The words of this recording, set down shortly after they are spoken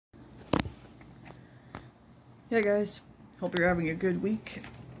Yeah guys, hope you're having a good week.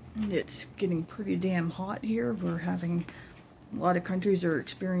 It's getting pretty damn hot here. We're having, a lot of countries are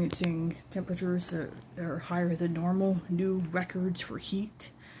experiencing temperatures that are higher than normal, new records for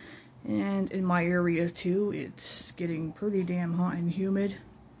heat. And in my area too, it's getting pretty damn hot and humid.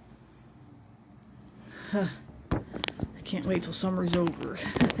 I can't wait till summer's over.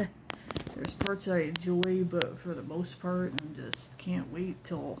 There's parts I enjoy, but for the most part, I just can't wait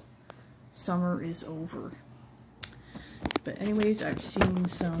till summer is over. But anyways, I've seen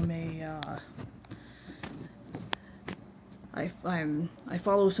some I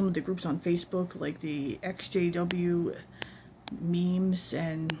follow some of the groups on Facebook, like the XJW memes,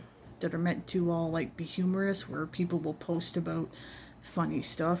 and that are meant to all like be humorous, where people will post about funny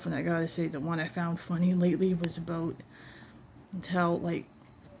stuff. And I gotta say, the one I found funny lately was about how like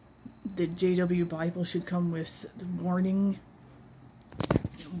the JW Bible should come with warning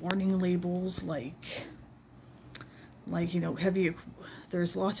labels, like you know,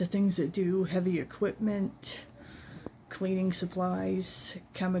 there's lots of things that do heavy equipment, cleaning supplies,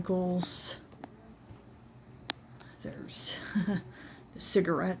 chemicals. There's the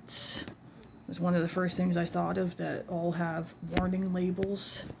cigarettes. Was one of the first things I thought of, that all have warning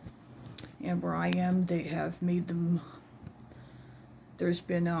labels. And where I am, they have made them. There's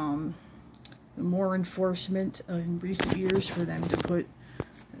been more enforcement in recent years for them to put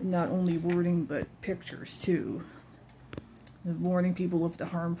not only wording but pictures too, warning people of the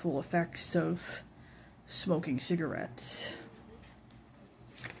harmful effects of smoking cigarettes.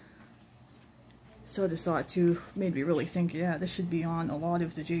 So I just thought too, made me really think, yeah, this should be on a lot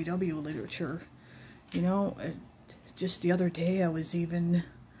of the JW literature. You know, just the other day,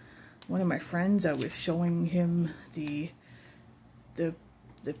 one of my friends, I was showing him the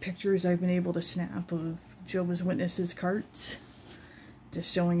pictures I've been able to snap of Jehovah's Witnesses carts.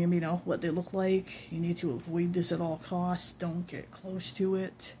 Just showing him, you know, what they look like. You need to avoid this at all costs. Don't get close to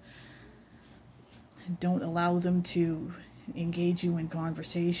it. Don't allow them to engage you in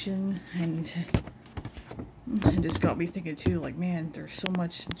conversation. And it just got me thinking too, like, man, there's so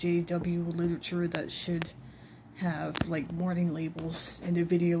much JW literature that should have like warning labels in the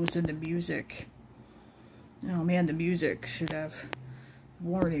videos and the music. Oh man, the music should have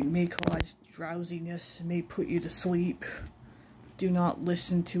warning, may cause drowsiness, may put you to sleep. Do not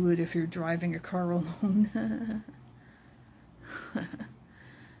listen to it if you're driving a car alone.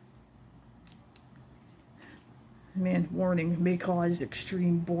 Man, warning, may cause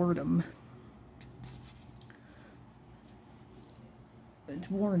extreme boredom. And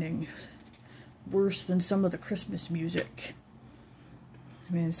warning, worse than some of the Christmas music.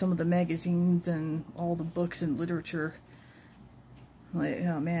 I mean, some of the magazines and all the books and literature. Like,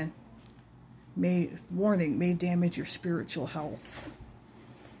 oh man. Warning, may damage your spiritual health.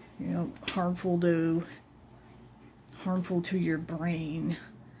 You know, harmful to your brain.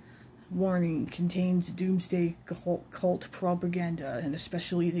 Warning, contains doomsday cult propaganda, and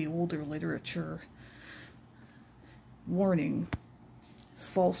especially the older literature. Warning,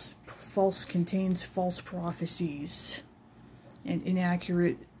 contains false prophecies and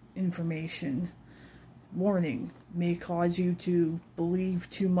inaccurate information. Warning, may cause you to believe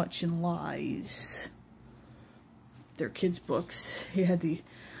too much in lies. They're kids' books. He had the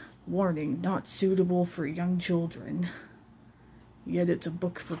warning, not suitable for young children, yet it's a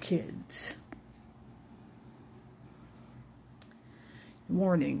book for kids.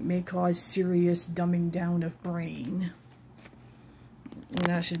 Warning, may cause serious dumbing down of brain. And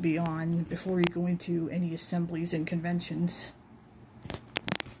that should be on before you go into any assemblies and conventions.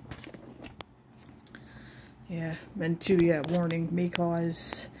 Yeah, and two, yeah, warning, may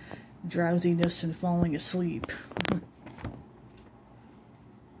cause drowsiness and falling asleep.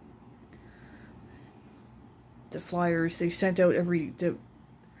 The flyers, they sent out the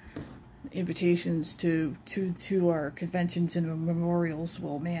invitations to our conventions and memorials.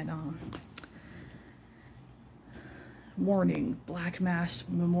 Well, man, warning, Black Mass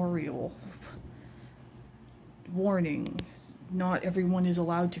Memorial. Warning, not everyone is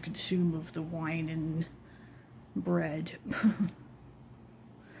allowed to consume of the wine and bread.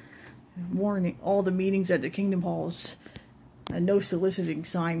 Warning, all the meetings at the Kingdom Halls, a no soliciting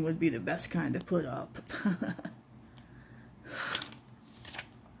sign would be the best kind to put up.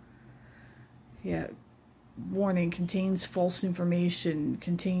 Yeah, warning, contains false information,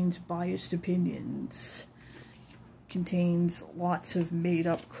 contains biased opinions, contains lots of made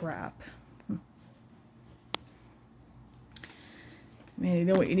up crap. Man, you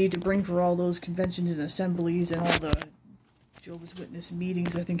know what you need to bring for all those conventions and assemblies and all the Jehovah's Witness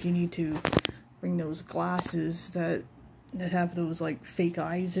meetings? I think you need to bring those glasses that have those like fake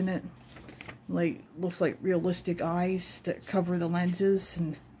eyes in it. like, looks like realistic eyes that cover the lenses,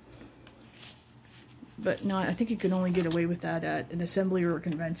 and but no, I think you can only get away with that at an assembly or a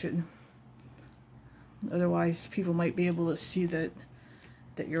convention. Otherwise, people might be able to see that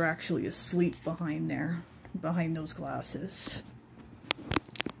you're actually asleep behind there, behind those glasses.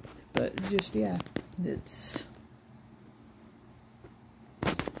 But just, yeah, it's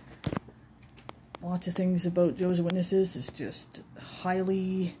lots of things about Jehovah's Witnesses is just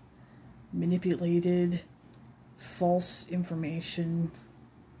highly manipulated, false information,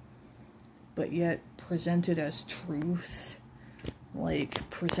 but yet presented as truth, like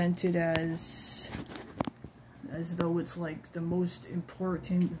presented as though it's like the most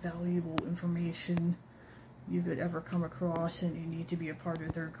important, valuable information you could ever come across, and you need to be a part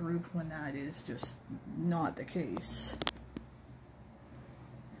of their group, when that is just not the case.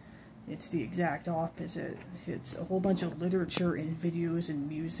 It's the exact opposite. It's a whole bunch of literature and videos and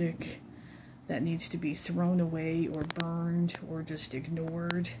music that needs to be thrown away or burned or just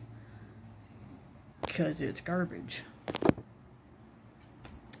ignored because it's garbage.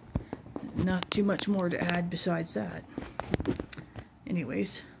 Not too much more to add besides that.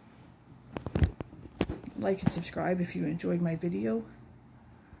 Anyways, like and subscribe if you enjoyed my video,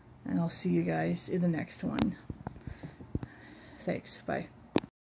 and I'll see you guys in the next one. Thanks, bye.